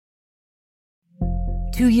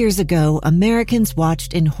2 years ago, Americans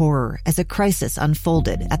watched in horror as a crisis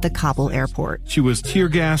unfolded at the Kabul airport. She was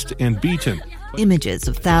tear-gassed and beaten. Images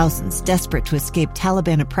of thousands desperate to escape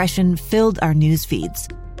Taliban oppression filled our news feeds.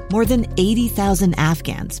 More than 80,000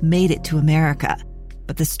 Afghans made it to America.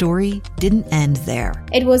 But the story didn't end there.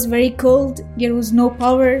 It was very cold. There was no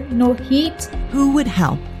power, no heat. Who would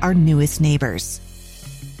help our newest neighbors?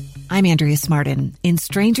 I'm Andrea Smartin. In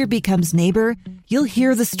Stranger Becomes Neighbor, you'll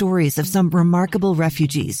hear the stories of some remarkable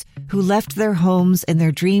refugees who left their homes and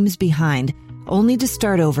their dreams behind, only to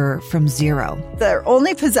start over from zero. Their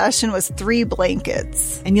only possession was 3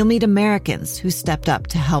 blankets. And you'll meet Americans who stepped up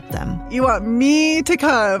to help them. You want me to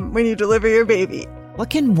come when you deliver your baby. What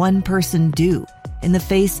can one person do in the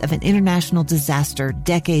face of an international disaster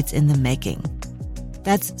decades in the making?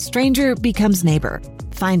 That's Stranger Becomes Neighbor.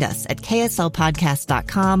 Find us at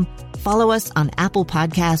kslpodcast.com. Follow us on Apple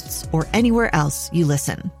Podcasts or anywhere else you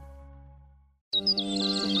listen.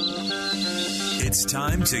 It's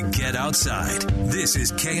time to get outside. This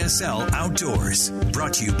is KSL Outdoors,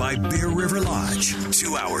 brought to you by Bear River Lodge.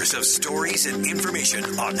 2 hours of stories and information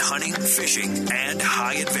on hunting, fishing, and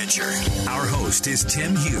high adventure. Our host is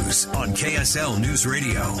Tim Hughes on KSL News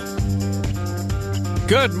Radio.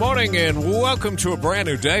 Good morning and welcome to a brand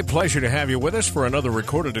new day. Pleasure to have you with us for another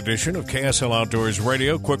recorded edition of KSL Outdoors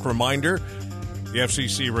Radio. Quick reminder, the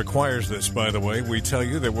FCC requires this, by the way. We tell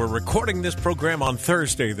you that we're recording this program on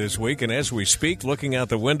Thursday this week, and as we speak, looking out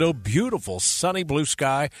the window, beautiful sunny blue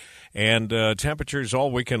sky, and temperatures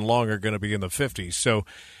all weekend long are going to be in the 50s. So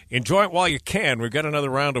enjoy it while you can. We've got another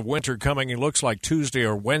round of winter coming. It looks like Tuesday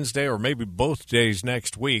or Wednesday or maybe both days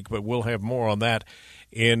next week, but we'll have more on that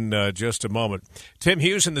in just a moment. Tim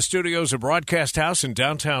Hughes in the studios of Broadcast House in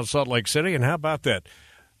downtown Salt Lake City, and how about that?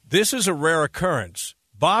 This is a rare occurrence.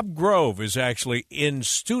 Bob Grove is actually in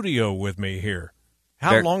studio with me here.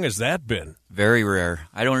 How long has that been? Very rare.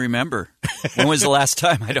 I don't remember. When was the last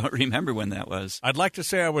time? I don't remember when that was. I'd like to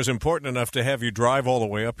say I was important enough to have you drive all the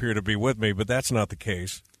way up here to be with me, but that's not the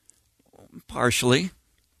case. Partially.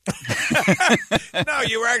 No,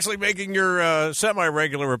 you were actually making your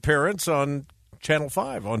semi-regular appearance on Channel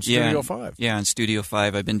 5, on Studio 5. Yeah, on Studio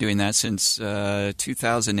 5. I've been doing that since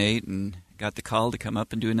 2008 and got the call to come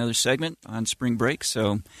up and do another segment on spring break.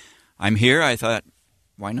 So I'm here. I thought,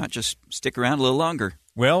 why not just stick around a little longer?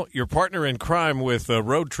 Well, your partner in crime with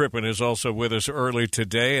Road Trippin' is also with us early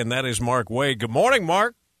today, and that is Mark Wade. Good morning,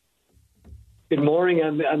 Mark. Good morning.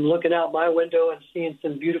 I'm looking out my window and seeing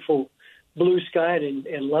some beautiful blue sky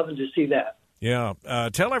and loving to see that. Yeah.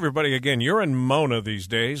 Tell everybody again, you're in Mona these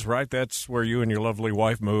days, right? That's where you and your lovely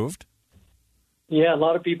wife moved. Yeah, a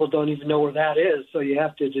lot of people don't even know where that is, so you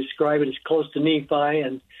have to describe it as close to Nephi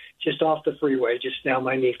and just off the freeway, just down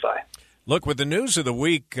by Nephi. Look, with the news of the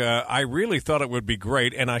week, I really thought it would be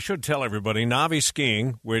great, and I should tell everybody, Navi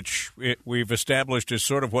skiing, which we've established is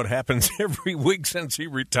sort of what happens every week since he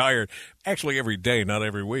retired. Actually, every day, not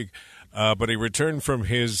every week. But he returned from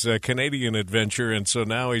his Canadian adventure, and so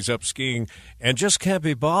now he's up skiing and just can't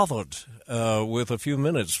be bothered with a few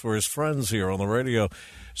minutes for his friends here on the radio.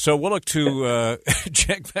 So we'll look to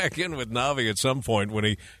check back in with Navi at some point when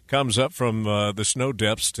he comes up from the snow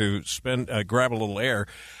depths to grab a little air.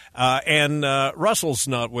 And Russell's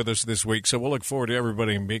not with us this week, so we'll look forward to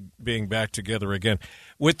everybody being back together again.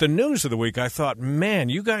 With the news of the week, I thought, man,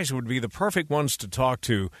 you guys would be the perfect ones to talk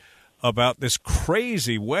to about this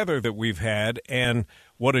crazy weather that we've had and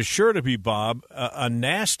what is sure to be, Bob, a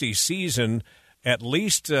nasty season, at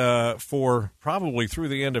least for probably through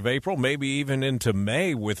the end of April, maybe even into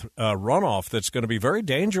May, with runoff that's going to be very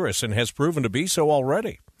dangerous and has proven to be so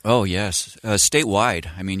already. Oh, yes. Statewide.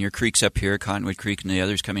 I mean, your creeks up here, Cottonwood Creek and the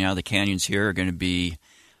others coming out of the canyons here are going to be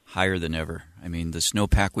higher than ever. I mean, the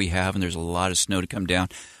snowpack we have, and there's a lot of snow to come down.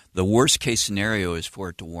 The worst-case scenario is for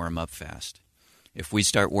it to warm up fast. If we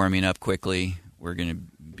start warming up quickly, we're going to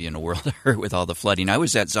be in a world of hurt with all the flooding. I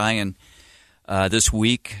was at Zion this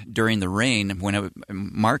week during the rain.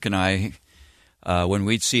 Mark and I, when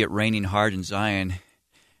we'd see it raining hard in Zion,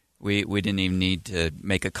 we didn't even need to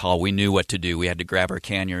make a call. We knew what to do. We had to grab our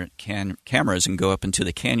cameras and go up into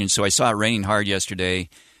the canyon. So I saw it raining hard yesterday.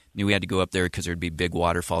 Knew we had to go up there because there'd be big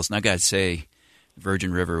waterfalls. And I got to say,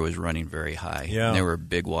 Virgin River was running very high. Yeah. And there were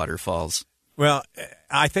big waterfalls. Well,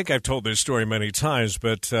 I think I've told this story many times,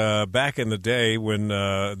 but back in the day when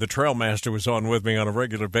the trail master was on with me on a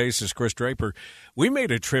regular basis, Chris Draper, we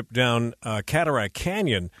made a trip down Cataract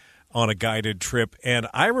Canyon on a guided trip, and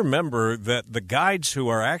I remember that the guides who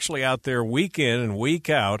are actually out there week in and week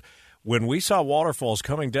out, when we saw waterfalls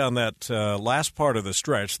coming down that last part of the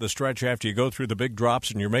stretch after you go through the big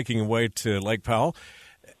drops and you're making your way to Lake Powell,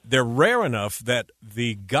 they're rare enough that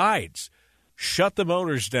the guides shut the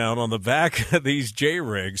motors down on the back of these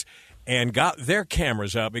J-rigs and got their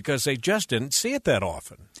cameras out because they just didn't see it that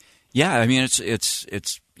often. Yeah, I mean,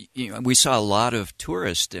 it's we saw a lot of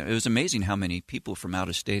tourists. It was amazing how many people from out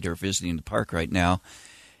of state are visiting the park right now.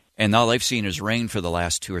 And all they've seen is rain for the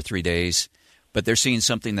last 2 or 3 days. But they're seeing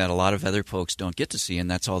something that a lot of other folks don't get to see, and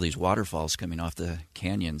that's all these waterfalls coming off the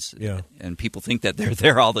canyons. Yeah. And people think that they're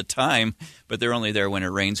there all the time, but they're only there when it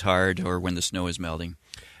rains hard or when the snow is melting.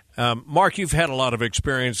 Mark, you've had a lot of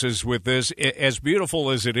experiences with this. As beautiful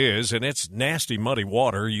as it is, and it's nasty, muddy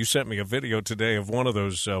water. You sent me a video today of one of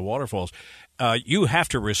those waterfalls. You have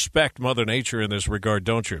to respect Mother Nature in this regard,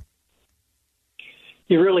 don't you?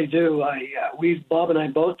 You really do. Bob and I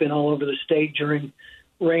both been all over the state during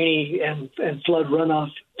rainy and flood runoff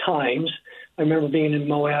times. I remember being in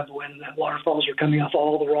Moab when the waterfalls were coming off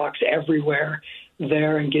all the rocks everywhere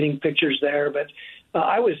there and getting pictures there. But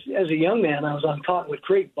as a young man, I was on Cottonwood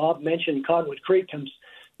Creek. Bob mentioned Cottonwood Creek comes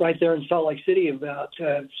right there in Salt Lake City, about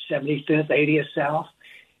 75th, 80th south.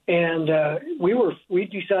 And we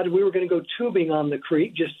decided we were going to go tubing on the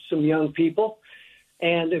creek, just some young people,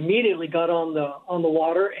 and immediately got on the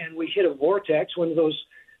water, and we hit a vortex, one of those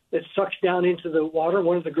that sucks down into the water.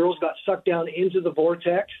 One of the girls got sucked down into the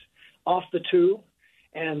vortex off the tube,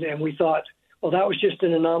 and we thought, well, that was just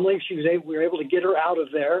an anomaly. We were able to get her out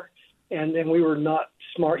of there, and then we were not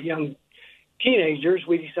smart young teenagers.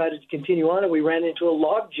 We decided to continue on, and we ran into a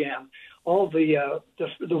log jam. All the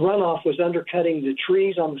runoff was undercutting the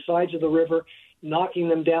trees on the sides of the river, knocking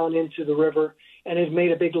them down into the river, and it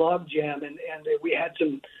made a big log jam. And we had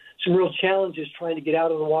some real challenges trying to get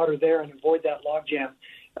out of the water there and avoid that log jam.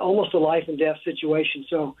 Almost a life and death situation.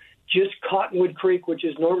 So just Cottonwood Creek, which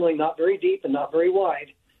is normally not very deep and not very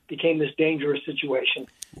wide, became this dangerous situation.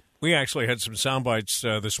 We actually had some sound bites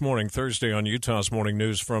this morning, Thursday, on Utah's Morning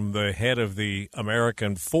News from the head of the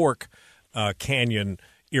American Fork Canyon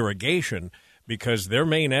Irrigation, because their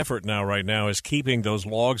main effort right now is keeping those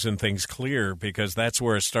logs and things clear, because that's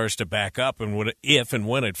where it starts to back up, and if and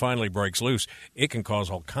when it finally breaks loose, it can cause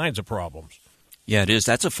all kinds of problems. Yeah, it is.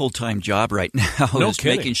 That's a full-time job right now. No is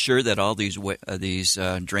kidding. Making sure that all these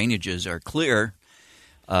drainages are clear,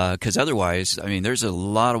 because otherwise, I mean, there's a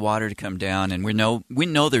lot of water to come down, and we know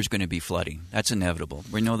there's going to be flooding. That's inevitable.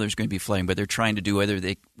 We know there's going to be flooding, but they're trying to do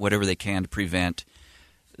whatever they can to prevent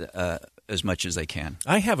as much as they can.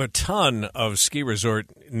 I have a ton of ski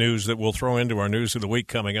resort news that we'll throw into our news of the week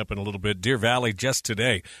coming up in a little bit. Deer Valley just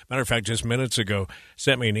today, matter of fact, just minutes ago,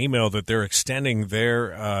 sent me an email that they're extending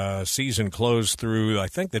their season close through, I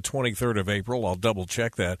think, the 23rd of April. I'll double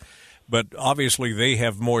check that. But obviously they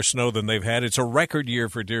have more snow than they've had. It's a record year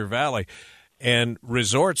for Deer Valley. And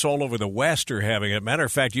resorts all over the West are having it. Matter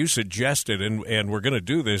of fact, you suggested, and we're going to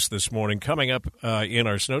do this morning, coming up in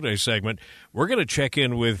our Snow Day segment, we're going to check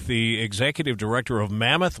in with the executive director of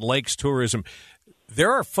Mammoth Lakes Tourism.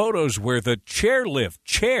 There are photos where the chairlift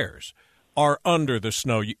chairs are under the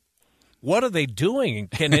snow. What are they doing?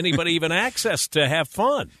 Can anybody even access to have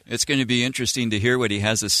fun? It's going to be interesting to hear what he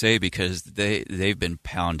has to say, because they've been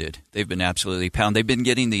pounded. They've been absolutely pounded. They've been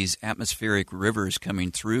getting these atmospheric rivers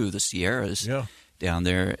coming through the Sierras down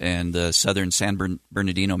there and the southern San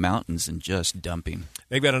Bernardino Mountains and just dumping.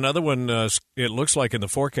 They've got another one, it looks like, in the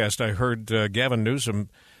forecast. I heard Gavin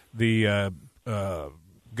Newsom, the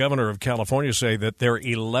governor of California, say that their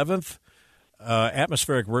 11th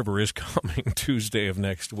atmospheric river is coming Tuesday of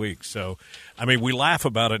next week. So, I mean, we laugh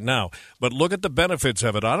about it now, but look at the benefits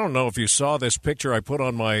of it. I don't know if you saw this picture I put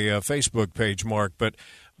on my Facebook page, Mark, but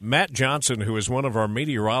Matt Johnson, who is one of our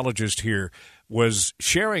meteorologists here, was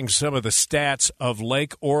sharing some of the stats of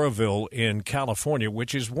Lake Oroville in California,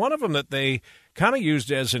 which is one of them that they kind of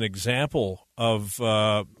used as an example of,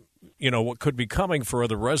 what could be coming for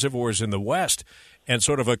other reservoirs in the West, and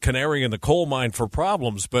sort of a canary in the coal mine for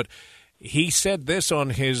problems. But he said this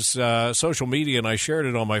on his social media, and I shared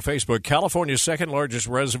it on my Facebook. California's second-largest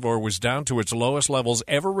reservoir was down to its lowest levels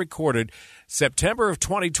ever recorded September of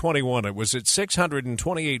 2021. It was at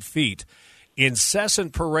 628 feet.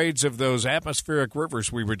 Incessant parades of those atmospheric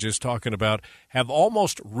rivers we were just talking about have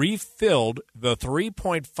almost refilled the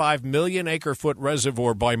 3.5 million acre-foot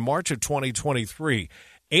reservoir by March of 2023,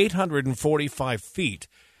 845 feet.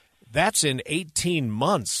 That's in 18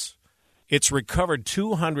 months. It's recovered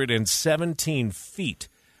 217 feet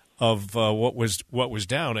of what was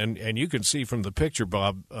down, and you can see from the picture,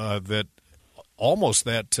 Bob, that almost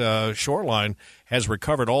that shoreline has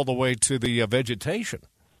recovered all the way to the vegetation.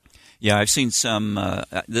 Yeah, I've seen some.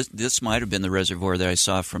 This might have been the reservoir that I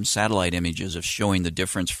saw from satellite images of showing the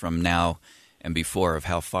difference from now and before of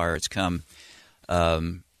how far it's come.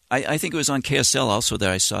 I think it was on KSL also that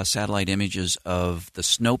I saw satellite images of the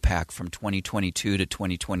snowpack from 2022 to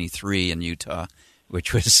 2023 in Utah,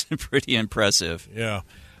 which was pretty impressive. Yeah.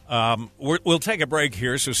 We'll take a break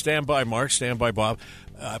here, so stand by, Mark. Stand by, Bob.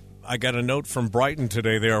 I got a note from Brighton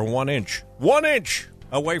today. They are 1 inch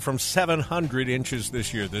away from 700 inches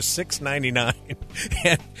this year. They're 699.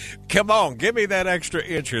 And come on, give me that extra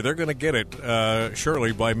inch here. They're going to get it,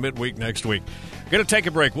 surely, by midweek next week. Going to take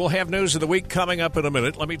a break. We'll have news of the week coming up in a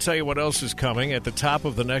minute. Let me tell you what else is coming. At the top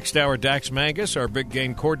of the next hour, Dax Mangus, our big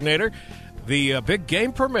game coordinator. The big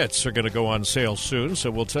game permits are going to go on sale soon,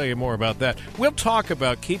 so we'll tell you more about that. We'll talk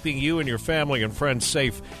about keeping you and your family and friends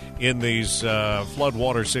safe in these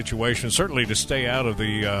floodwater situations, certainly to stay out of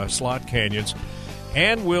the slot canyons.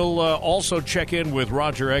 And we'll also check in with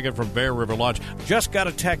Roger Egan from Bear River Lodge. Just got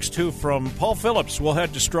a text, too, from Paul Phillips. We'll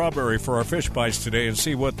head to Strawberry for our fish bites today and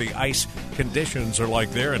see what the ice conditions are like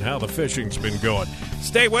there and how the fishing's been going.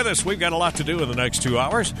 Stay with us. We've got a lot to do in the next 2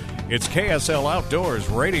 hours. It's KSL Outdoors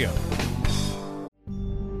Radio.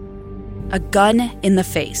 A gun in the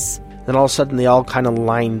face. Then all of a sudden they all kind of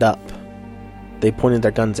lined up. They pointed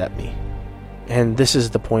their guns at me. And this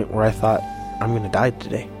is the point where I thought, I'm going to die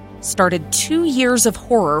today. Started 2 years of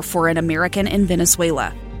horror for an American in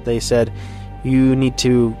Venezuela. They said, you need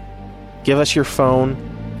to give us your phone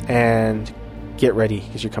and get ready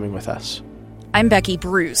because you're coming with us. I'm Becky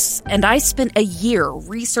Bruce, and I spent a year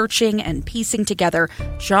researching and piecing together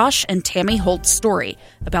Josh and Tammy Holt's story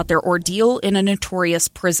about their ordeal in a notorious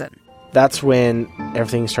prison. That's when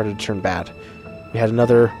everything started to turn bad. We had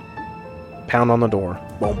another pound on the door.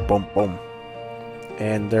 Boom, boom, boom.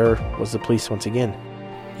 And there was the police once again.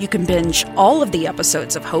 You can binge all of the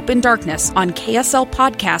episodes of Hope in Darkness on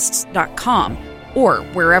KSLpodcasts.com or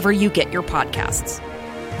wherever you get your podcasts.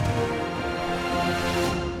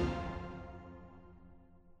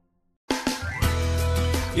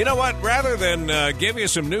 You know what? Rather than give you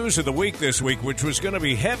some news of the week this week, which was going to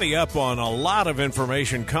be heavy up on a lot of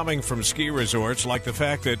information coming from ski resorts, like the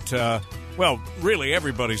fact that, really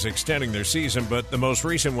everybody's extending their season, but the most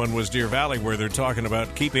recent one was Deer Valley, where they're talking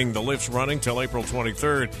about keeping the lifts running till April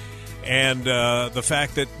 23rd. And the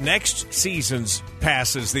fact that next season's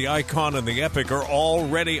passes, the Icon and the Epic, are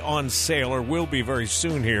already on sale or will be very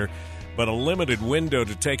soon here. But a limited window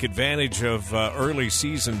to take advantage of early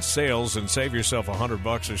season sales and save yourself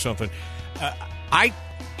 $100 or something. I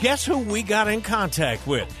guess who we got in contact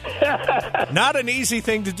with. Not an easy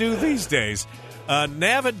thing to do these days.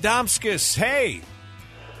 Navadomskis, hey.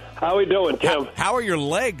 How we doing, Tim? How are your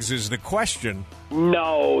legs is the question.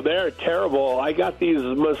 No, they're terrible. I got these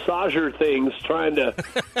massager things trying to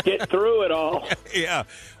get through it all. Yeah.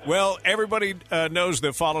 Well, everybody knows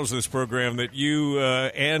that follows this program that you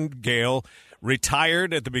and Gail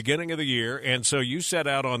retired at the beginning of the year, and so you set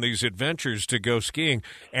out on these adventures to go skiing.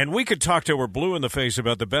 And we could talk till we're blue in the face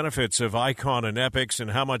about the benefits of Icon and Epics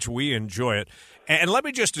and how much we enjoy it. And let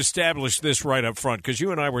me just establish this right up front, because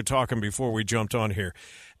you and I were talking before we jumped on here.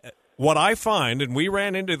 What I find, and we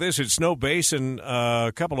ran into this at Snow Basin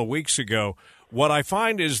a couple of weeks ago, what I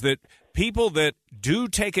find is that people that do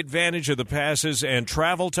take advantage of the passes and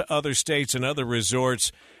travel to other states and other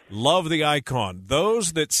resorts love the Icon.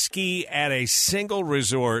 Those that ski at a single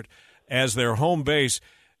resort as their home base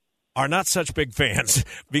are not such big fans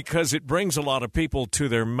because it brings a lot of people to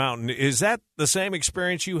their mountain. Is that the same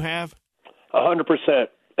experience you have? 100%.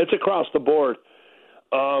 It's across the board.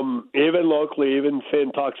 Even locally, even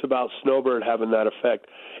Finn talks about Snowbird having that effect.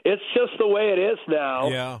 It's just the way it is now.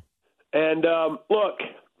 Yeah. And look,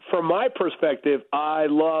 from my perspective, I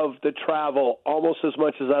love to travel almost as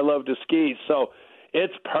much as I love to ski. So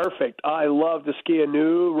it's perfect. I love to ski a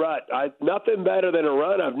new rut. Nothing better than a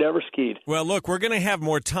run I've never skied. Well, look, we're going to have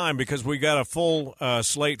more time because we got a full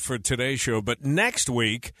slate for today's show. But next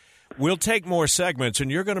week, we'll take more segments, and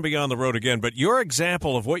you're going to be on the road again. But your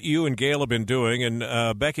example of what you and Gail have been doing, and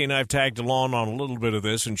Becky and I have tagged along on a little bit of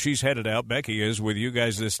this, and she's headed out, Becky is, with you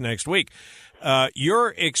guys this next week.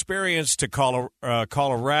 Your experience to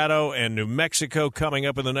Colorado and New Mexico coming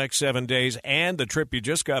up in the next 7 days, and the trip you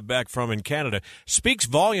just got back from in Canada, speaks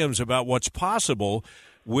volumes about what's possible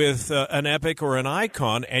with an Epic or an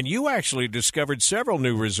Icon, and you actually discovered several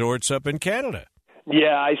new resorts up in Canada.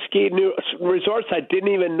 Yeah, I skied new resorts I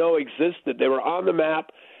didn't even know existed. They were on the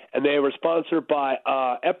map, and they were sponsored by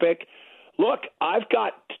Epic. Look, I've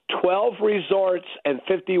got 12 resorts and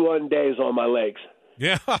 51 days on my legs.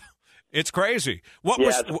 Yeah, it's crazy.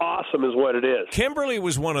 It's awesome is what it is. Kimberly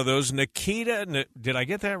was one of those. Nikita, did I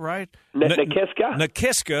get that right? Nakiska?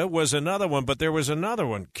 Nakiska was another one, but there was another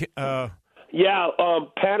one.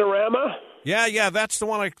 Panorama? Yeah, that's the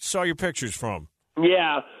one I saw your pictures from.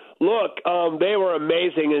 Yeah. Look, they were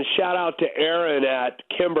amazing, and shout out to Aaron at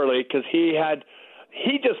Kimberly because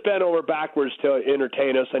he just bent over backwards to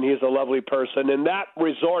entertain us, and he's a lovely person. And that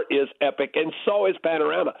resort is epic, and so is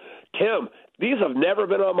Panorama. Tim, these have never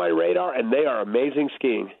been on my radar, and they are amazing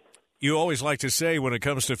skiing. You always like to say when it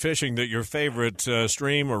comes to fishing that your favorite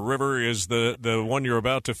stream or river is the one you're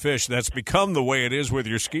about to fish. That's become the way it is with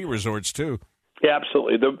your ski resorts, too. Yeah,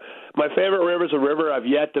 absolutely. My favorite river is a river I've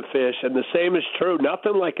yet to fish, and the same is true.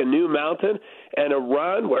 Nothing like a new mountain and a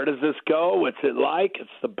run. Where does this go? What's it like? It's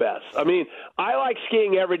the best. I mean, I like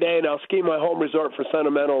skiing every day, and I'll ski my home resort for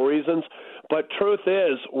sentimental reasons, but truth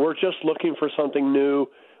is we're just looking for something new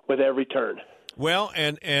with every turn. Well,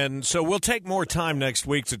 and so we'll take more time next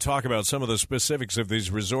week to talk about some of the specifics of these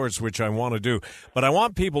resorts, which I want to do. But I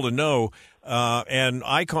want people to know, and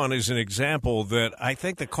Icon is an example, that I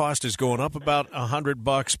think the cost is going up about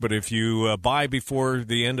 $100. But if you buy before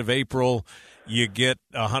the end of April, you get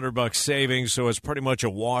 $100 savings. So it's pretty much a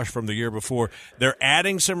wash from the year before. They're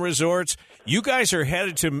adding some resorts. You guys are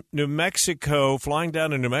headed to New Mexico, flying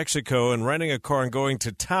down to New Mexico and renting a car and going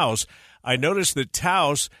to Taos. I noticed that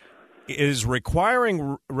Taos is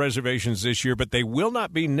requiring reservations this year, but they will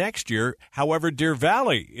not be next year. However, Deer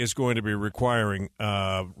Valley is going to be requiring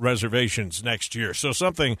reservations next year. So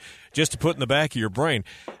something just to put in the back of your brain.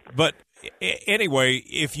 But anyway,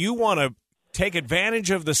 if you want to take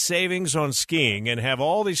advantage of the savings on skiing and have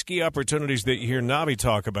all these ski opportunities that you hear Navi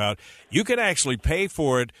talk about, you can actually pay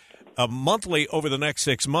for it monthly over the next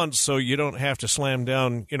 6 months, so you don't have to slam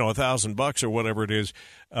down, $1,000 or whatever it is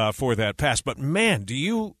for that pass. But man,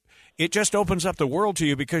 it just opens up the world to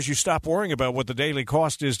you because you stop worrying about what the daily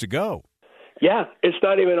cost is to go. Yeah, it's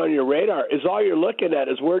not even on your radar. Is all you're looking at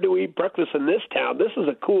is where do we eat breakfast in this town? This is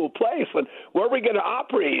a cool place, and where are we going to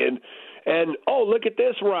operate? And oh, look at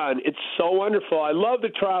this run. It's so wonderful. I love to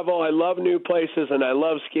travel. I love new places, and I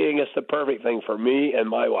love skiing. It's the perfect thing for me and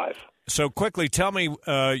my wife. So quickly, tell me,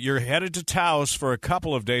 you're headed to Taos for a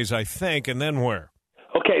couple of days, I think, and then where?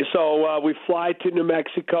 Okay, so we fly to New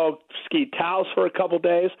Mexico, ski Taos for a couple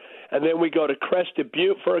days, and then we go to Crested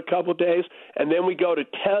Butte for a couple days, and then we go to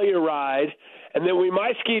Telluride, and then we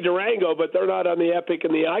might ski Durango, but they're not on the Epic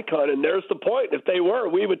and the Icon, and there's the point. If they were,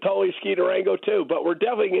 we would totally ski Durango too, but we're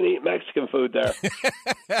definitely going to eat Mexican food there.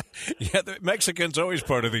 Yeah, the Mexican's always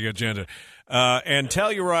part of the agenda. And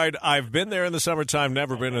Telluride, I've been there in the summertime,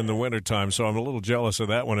 never been in the wintertime, so I'm a little jealous of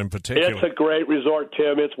that one in particular. It's a great resort,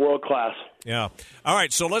 Tim. It's world class. Yeah. All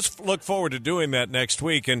right, so let's look forward to doing that next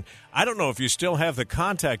week. And I don't know if you still have the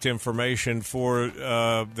contact information for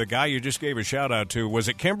the guy you just gave a shout-out to. Was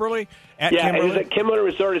it Kimberly? Kimberly? He's at Kimberly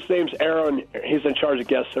Resort. His name's Aaron. He's in charge of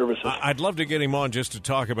guest services. I'd love to get him on just to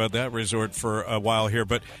talk about that resort for a while here.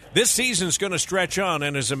 But this season's going to stretch on,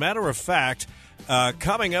 and as a matter of fact,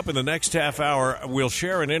 coming up in the next half hour, we'll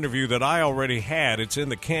share an interview that I already had. It's in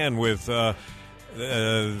the can with the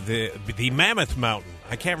Mammoth Mountain.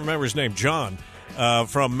 I can't remember his name, John,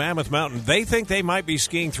 from Mammoth Mountain. They think they might be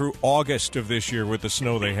skiing through August of this year with the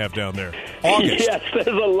snow they have down there. August. Yes, there's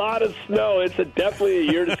a lot of snow. It's definitely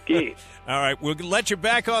a year to ski. All right, we'll let you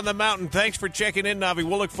back on the mountain. Thanks for checking in, Navi.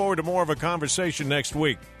 We'll look forward to more of a conversation next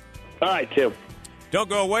week. All right, Tim. Don't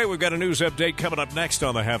go away. We've got a news update coming up next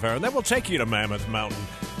on the half hour, and then we'll take you to Mammoth Mountain.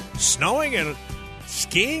 Snowing and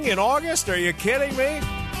skiing in August? Are you kidding me?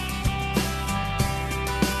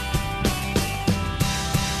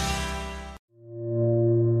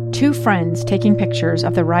 Two friends taking pictures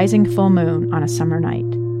of the rising full moon on a summer night.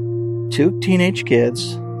 Two teenage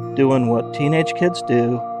kids doing what teenage kids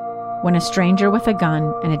do. When a stranger with a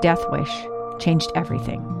gun and a death wish changed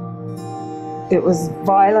everything. It was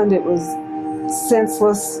violent, it was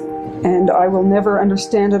senseless, and I will never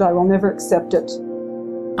understand it, I will never accept it.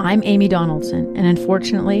 I'm Amy Donaldson, and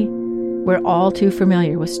unfortunately, we're all too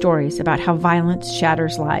familiar with stories about how violence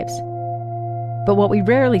shatters lives. But what we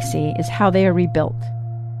rarely see is how they are rebuilt.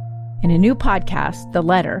 In a new podcast, The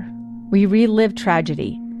Letter, we relive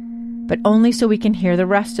tragedy, but only so we can hear the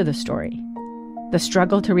rest of the story. The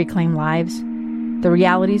struggle to reclaim lives, the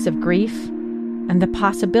realities of grief, and the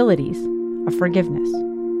possibilities of forgiveness.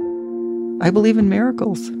 I believe in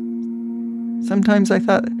miracles. Sometimes I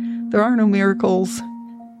thought, there are no miracles.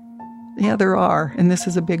 Yeah, there are, and this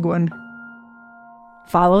is a big one.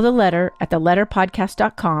 Follow The Letter at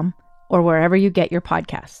theletterpodcast.com or wherever you get your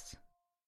podcasts.